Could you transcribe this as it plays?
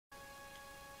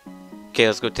Okay,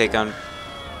 let's go take on...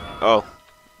 Oh.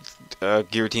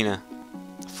 Giratina.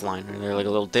 Flying in there like a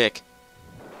little dick.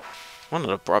 What an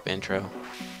abrupt intro.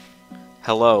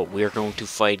 Hello, we are going to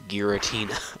fight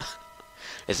Giratina.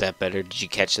 Is that better? Did you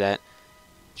catch that?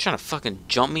 You trying to fucking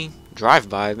jump me? Drive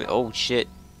by me? Oh shit.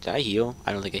 Did I heal?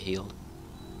 I don't think I healed.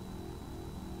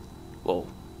 Whoa.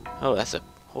 Oh, that's a...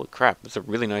 Holy crap, that's a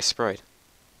really nice sprite.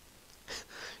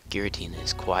 Giratina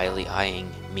is quietly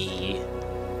eyeing me.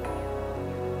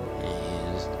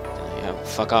 And... yeah,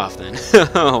 fuck off then.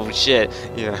 Oh shit.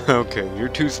 Yeah, okay, you're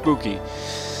too spooky.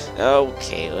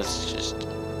 Okay, let's just...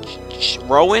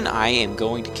 Rowan, I am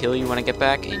going to kill you when I get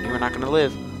back, and you are not going to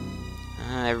live.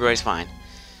 Everybody's fine.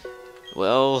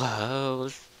 Well,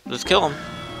 let's kill him.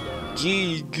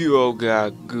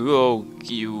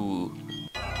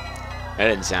 That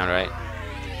didn't sound right.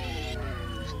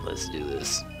 Let's do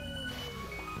this.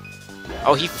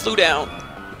 Oh, he flew down!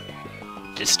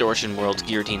 Distortion World's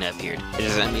Giratina appeared.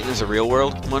 Does that mean there's a real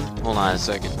world one? Hold on a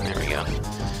second. There we go.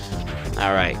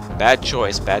 Alright. Bad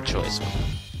choice, bad choice.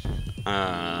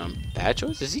 Bad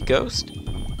choice? Is he ghost?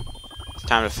 It's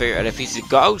time to figure out if he's a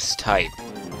ghost type.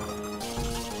 I'm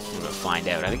gonna find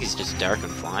out. I think he's just dark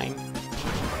and flying.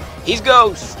 He's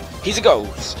ghost! He's a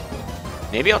ghost!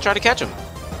 Maybe I'll try to catch him.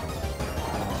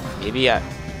 Maybe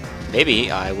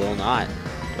I will not.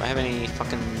 Do I have any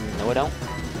fucking... No, I don't.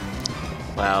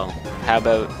 Well, how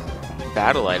about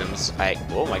battle items?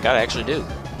 Oh my god, I actually do.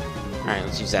 Alright,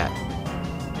 let's use that.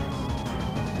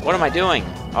 What am I doing?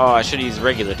 Oh, I should use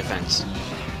regular defense.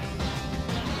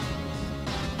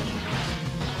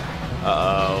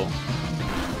 Uh-oh.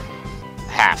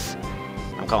 Half.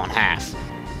 I'm calling half.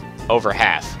 Over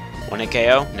half. 1 hit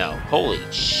KO? No. Holy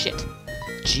shit.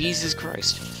 Jesus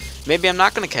Christ. Maybe I'm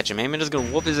not gonna catch him. Maybe I'm just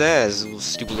gonna whoop his ass, little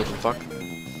stupid looking fuck.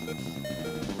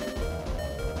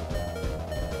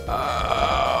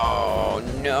 Oh,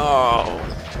 no.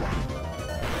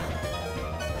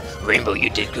 Rainbow,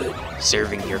 you did good.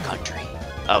 Serving your country.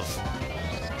 Of...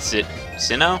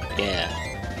 Sinnoh? Yeah.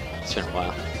 It's been a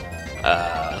while.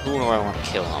 Who do I want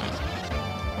to kill him?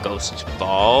 Ghost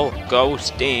Ball?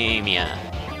 Ghost Damia.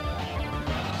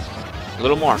 A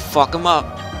little more. Fuck him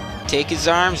up. Take his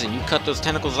arms and you cut those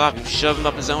tentacles off. You shove him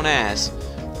up his own ass.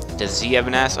 Does he have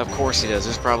an ass? Of course he does.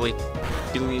 There's probably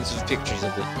billions of pictures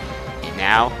of it. And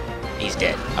now, he's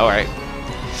dead. Alright.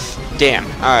 Damn.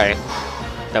 Alright.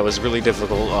 That was really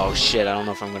difficult. Oh shit, I don't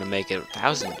know if I'm gonna make it.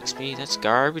 1,000 XP? That's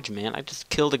garbage, man. I just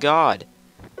killed a god.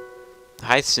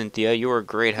 Hi, Cynthia. You were a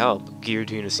great help.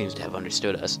 Giratina seems to have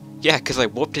understood us. Yeah, because I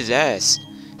whooped his ass.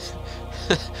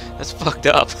 That's fucked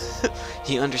up.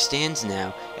 He understands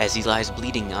now, as he lies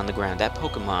bleeding on the ground. That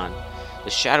Pokemon, the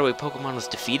shadowy Pokemon, was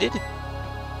defeated?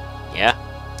 Yeah?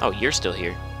 Oh, you're still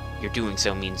here. Your doing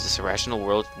so means this irrational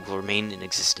world will remain in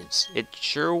existence. It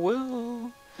sure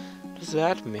will. Does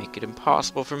that make it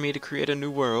impossible for me to create a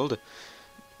new world?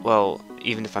 Well,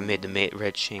 even if I made the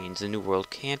red chains, the new world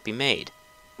can't be made.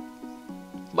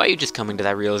 Why are you just coming to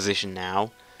that realization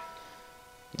now?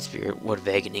 Spirit, what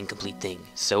vague and incomplete thing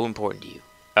so important to you?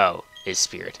 Oh, is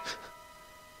Spirit.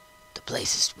 The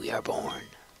places we are born.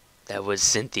 That was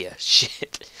Cynthia.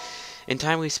 Shit. In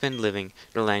time we spend living,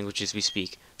 the languages we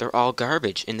speak, they're all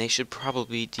garbage, and they should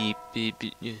probably be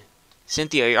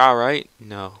Cynthia, are you alright?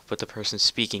 No, but the person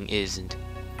speaking isn't.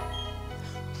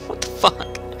 What the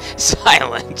fuck?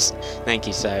 Silence! Thank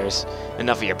you, Cyrus.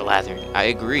 Enough of your blathering. I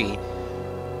agree. You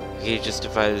can't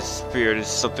justify the spirit as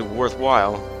something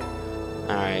worthwhile.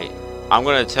 Alright. I'm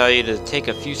gonna tell you to take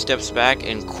a few steps back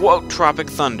and quote Tropic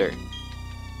Thunder.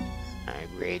 Alright,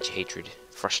 rage, hatred,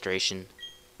 frustration.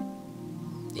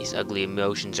 These ugly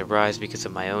emotions arise because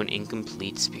of my own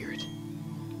incomplete spirit.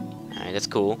 Alright, that's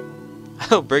cool.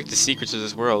 I'll break the secrets of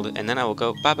this world, and then I will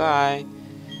go bye-bye.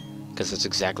 Because that's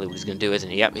exactly what he's gonna do, isn't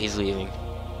he? Yep, he's leaving.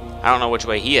 I don't know which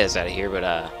way he is out of here,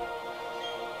 but,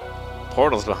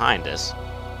 portal's behind us.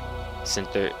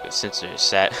 Cynthia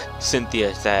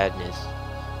sadness.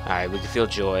 Alright, we can feel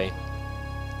joy.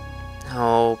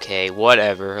 Okay,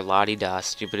 whatever. La-di-da,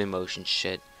 stupid emotion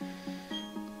shit.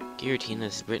 Giratina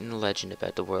has written a legend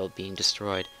about the world being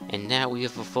destroyed, and now we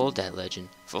have fulfilled that legend.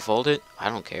 Fulfilled it? I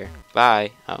don't care.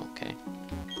 Bye. Oh, okay.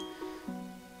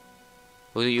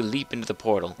 Will you leap into the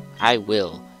portal? I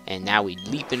will. And now we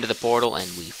leap into the portal, and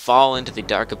we fall into the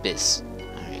dark abyss.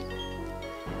 Alright.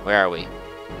 Where are we?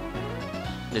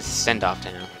 This is send-off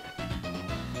town.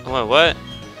 Oh, what?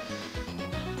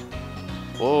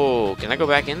 Whoa, can I go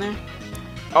back in there?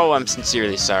 Oh, I'm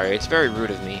sincerely sorry. It's very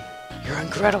rude of me. You're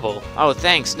incredible. Oh,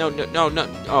 thanks. No.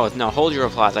 Oh, no, hold your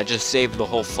applause. I just saved the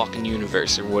whole fucking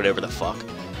universe or whatever the fuck.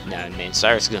 Nah, man,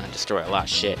 Cyrus is gonna destroy a lot of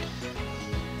shit.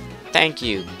 Thank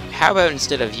you. How about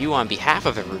instead of you on behalf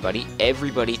of everybody,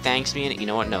 everybody thanks me and you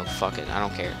know what? No, fuck it. I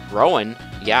don't care. Rowan?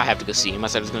 Yeah, I have to go see him. I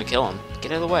said I was gonna kill him.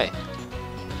 Get out of the way.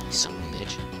 You son of a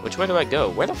bitch. Which way do I go?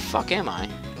 Where the fuck am I?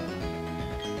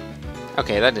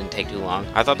 Okay, that didn't take too long.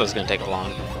 I thought that was gonna take a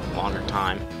longer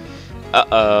time.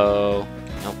 Uh-oh.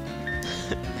 Nope.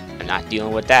 I'm not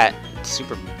dealing with that.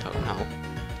 Super... Oh,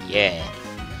 no. Yeah.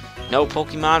 No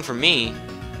Pokemon for me.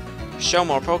 Show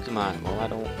more Pokemon. Well, I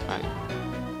don't...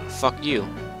 Fuck you.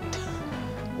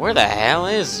 Where the hell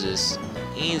is this?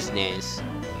 Easiness.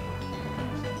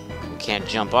 We can't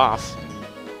jump off.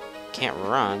 Can't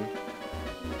run.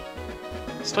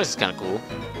 This place is kind of cool.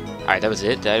 Alright, that was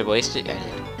it. Did I waste it? Yeah, I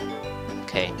did.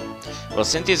 Okay. Well,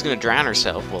 Cynthia's gonna drown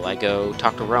herself while I go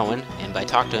talk to Rowan. And by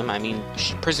talk to him, I mean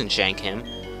prison shank him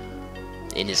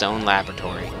in his own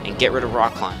laboratory. And get rid of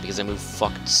Rock Climb because that move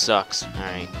fucking sucks.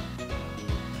 Alright.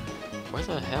 Where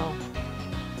the hell?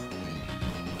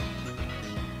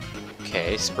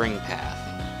 Okay, Spring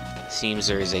Path. Seems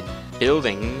there is a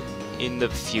building in the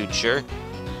future.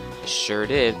 Sure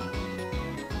did.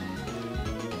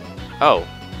 Oh.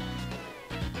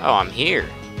 Oh, I'm here.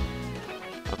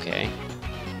 Okay.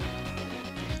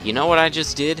 You know what I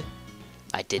just did?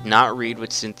 I did not read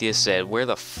what Cynthia said. Where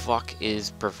the fuck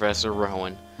is Professor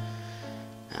Rowan?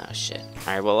 Oh, shit.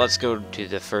 Alright, well, let's go to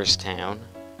the first town.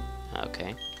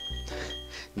 Okay.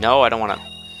 No, I don't want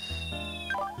to...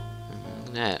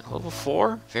 Look at that. Level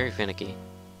 4? Very finicky.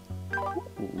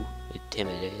 Ooh,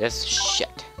 intimidated. That's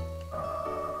shit.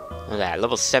 Look at that.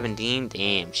 Level 17?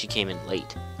 Damn, she came in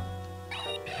late.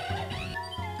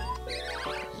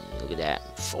 Look at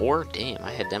that. 4? Damn,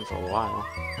 I had them for a while.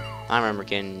 I remember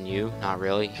getting you. Not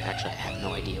really. Actually, I have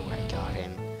no idea where I got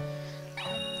him.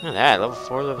 Look at that. Level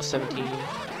 4, level 17.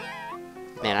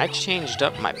 Man, I changed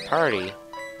up my party.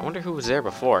 I wonder who was there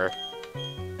before.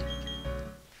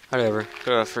 Whatever.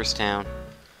 Go to the first town.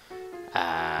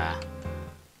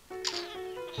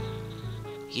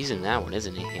 He's in that one,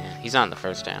 isn't he? Yeah, he's not in the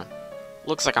first town.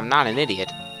 Looks like I'm not an idiot.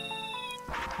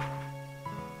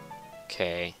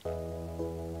 Okay.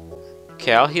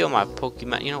 Okay, I'll heal my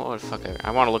Pokemon. You know what? Fuck it.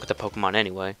 I want to look at the Pokemon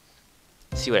anyway.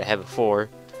 See what I had before.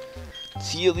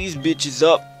 Heal these bitches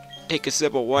up. Take a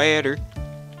sip of water.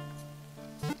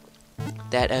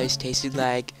 That ice tasted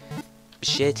like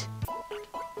shit.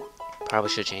 Probably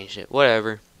should have changed it.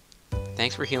 Whatever.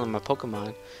 Thanks for healing my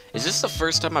Pokemon. Is this the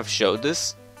first time I've showed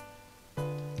this?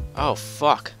 Oh,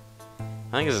 fuck.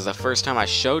 I think this is the first time I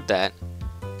showed that.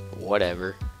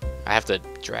 Whatever. I have to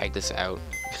drag this out.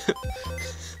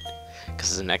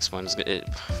 Because the next one's good.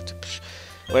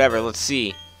 Whatever, let's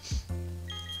see.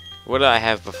 What did I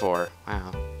have before?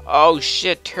 Wow. Oh,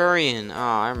 shit, Turian. Oh,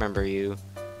 I remember you.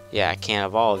 Yeah, I can't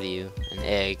evolve you. An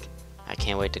egg. I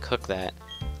can't wait to cook that.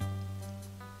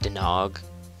 Denog.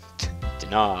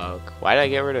 Denog. Why did I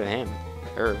get rid of him?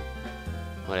 Her.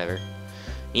 Whatever.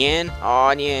 Nyan?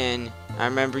 Aw, Nyan. I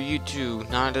remember you too.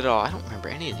 Not at all. I don't remember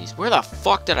any of these. Where the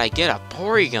fuck did I get a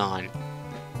Porygon?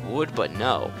 Would, but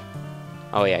no.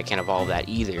 Oh yeah, I can't evolve that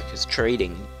either, because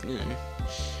trading.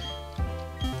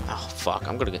 Oh, fuck.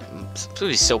 I'm gonna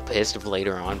be so pissed if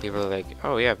later on people are like,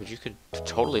 oh yeah, but you could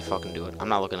totally fucking do it. I'm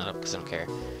not looking it up because I don't care.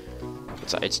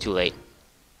 It's too late.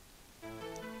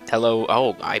 Hello.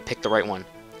 Oh, I picked the right one.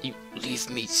 You leave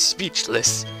me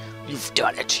speechless. You've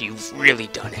done it. You've really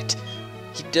done it.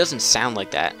 He doesn't sound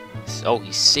like that. Oh,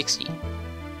 he's 60.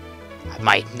 I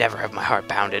might never have my heart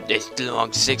pounded this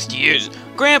long 60 years.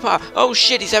 Grandpa! Oh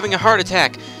shit, he's having a heart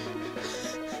attack!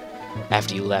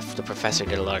 After you left, the professor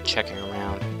did a lot of checking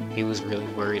around. He was really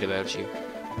worried about you.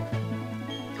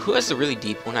 Who has the really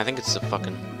deep one? I think it's the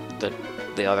fucking...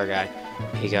 the other guy.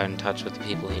 He got in touch with the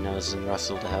people he knows in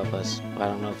Russell to help us. I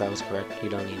don't know if that was correct. You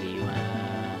don't need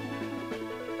a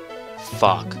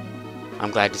Fuck. I'm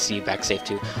glad to see you back safe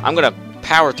too. I'm gonna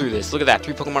power through this. Look at that.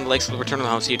 3 Pokemon Lakes will return to the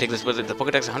home. So you take this with it. The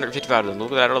Pokedex 155 of them.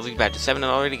 Look at that. I'll be back to 7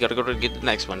 already. Gotta go to get the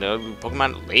next one.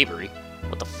 Pokemon Lavery.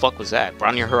 What the fuck was that?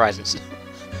 Broaden your horizons.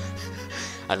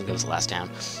 I think that was the last town.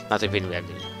 Not that we did.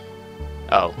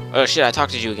 Oh. Oh shit, I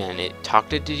talked to you again. It talked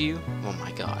to you? Oh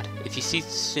my god. If you see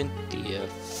Cynthia...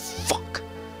 Fuck.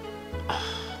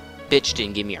 Bitch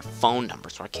didn't give me her phone number,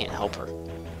 so I can't help her.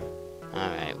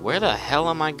 Alright, where the hell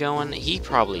am I going? He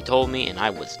probably told me, and I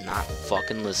was not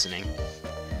fucking listening.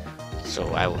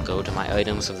 So I will go to my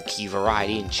items of the key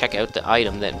variety and check out the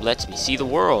item that lets me see the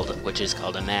world, which is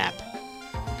called a map.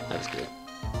 That was good.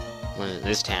 What is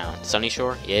this town? Sunny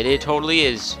Shore? Yeah, it totally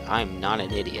is. I'm not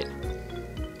an idiot.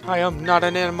 I am not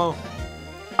an animal.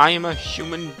 I am a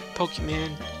human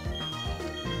Pokemon.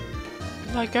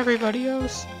 Like everybody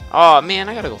else. Oh man,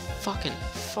 I gotta go fucking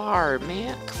far,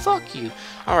 man. Fuck you.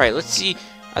 Alright, let's see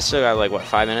I still got like, what,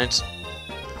 5 minutes?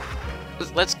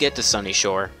 Let's get to Sunny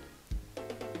Shore.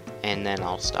 And then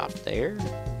I'll stop there.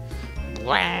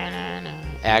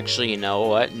 Actually, you know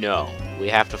what? No. We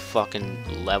have to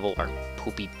fucking level our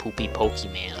poopy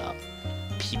Pokemon up.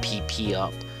 PPP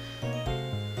up.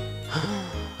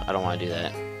 I don't want to do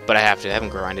that. But I have to. I haven't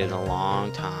grinded in a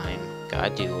long time. Gotta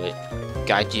do it.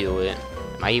 Gotta do it.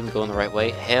 Am I even going the right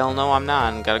way? Hell no, I'm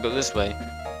not. I gotta go this way.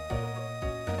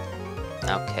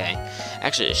 Okay.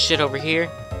 Actually, there's shit over here.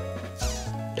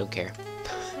 Don't care.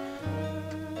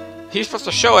 You're supposed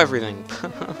to show everything.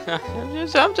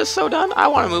 I'm just so done. I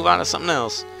want to move on to something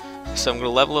else. So I'm going to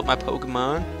level up my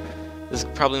Pokemon. This is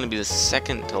probably going to be the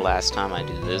second to last time I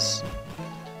do this.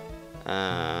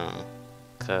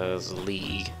 Because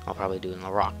League. I'll probably do it in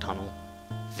the Rock Tunnel.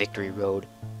 Victory Road.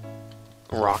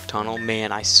 Rock Tunnel.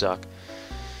 Man, I suck.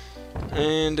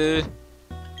 And,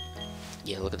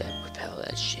 yeah, look at that. Repel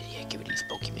that shit. Yeah, give it these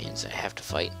Pokemons I have to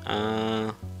fight.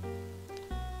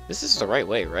 This is the right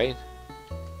way, right?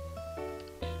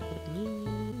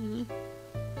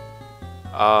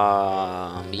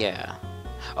 Yeah.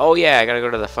 Oh, yeah, I gotta go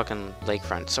to the fucking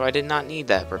lakefront. So I did not need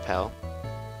that repel.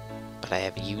 But I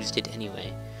have used it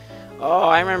anyway. Oh,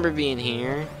 I remember being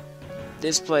here.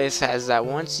 This place has that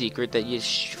one secret that you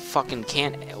fucking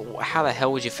can't... How the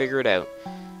hell would you figure it out?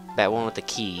 That one with the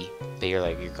key. That you're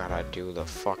like, you gotta do the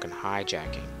fucking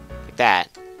hijacking. Like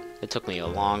that. It took me a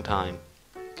long time.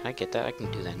 Can I get that? I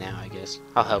can do that now, I guess.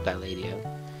 I'll help that lady out.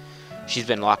 She's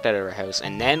been locked out of her house.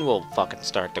 And then we'll fucking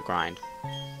start the grind.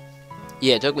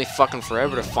 Yeah, it took me fucking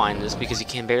forever to find this because you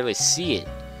can barely see it.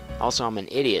 Also, I'm an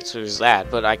idiot, so there's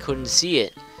that. But I couldn't see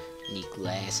it. I need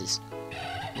glasses.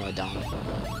 No, I don't.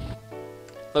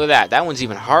 Look at that. That one's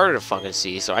even harder to fucking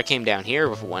see. So I came down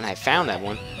here when I found that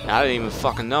one. And I didn't even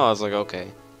fucking know. I was like, okay.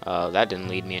 That didn't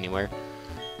lead me anywhere.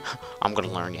 I'm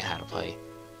gonna learn you how to play.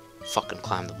 Fucking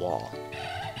climb the wall.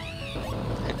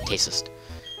 Tasteless.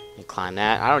 You climb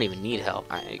that. I don't even need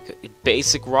help.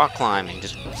 Basic rock climbing.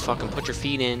 Just fucking put your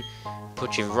feet in.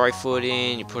 Put your right foot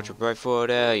in. You put your right foot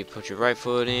out. You put your right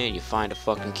foot in. You find a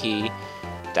fucking key.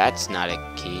 That's not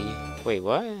a key. Wait,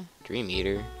 what? Dream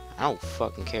Eater. I don't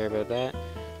fucking care about that.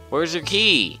 Where's your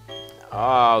key?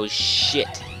 Oh,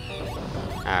 shit.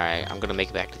 Alright, I'm gonna make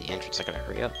it back to the entrance. I gotta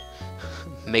hurry up.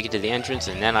 Make it to the entrance,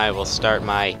 and then I will start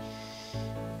my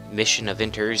mission of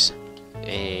Inters.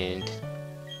 And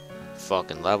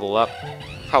fucking level up.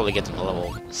 Probably get to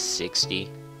level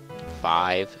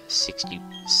 65.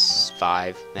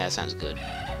 65. That sounds good.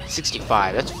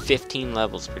 65. That's 15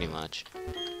 levels, pretty much.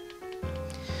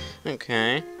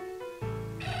 Okay.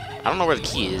 I don't know where the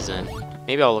key is, then.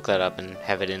 Maybe I'll look that up and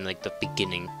have it in, like, the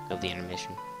beginning of the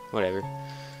intermission. Whatever.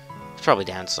 It's probably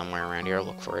down somewhere around here. I'll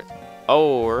look for it.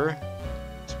 Or...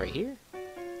 It's right here?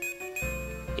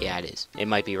 Yeah, it is. It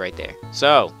might be right there.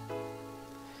 So...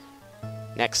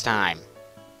 Next time,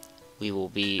 we will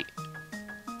be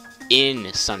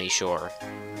in Sunny Shore,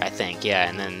 I think, yeah,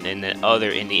 and then in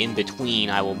the in-between,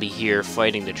 I will be here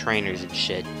fighting the trainers and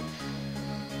shit.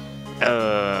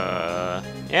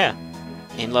 Yeah,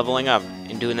 and leveling up,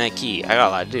 and doing that key. I got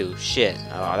a lot to do, shit.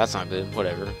 Oh, that's not good,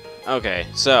 whatever. Okay,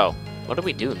 so, what did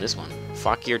we do in this one?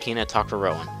 Fuck Giratina, talk to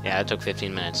Rowan. Yeah, that took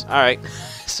 15 minutes. Alright,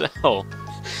 so,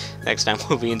 next time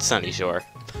we'll be in Sunny Shore.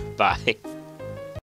 Bye.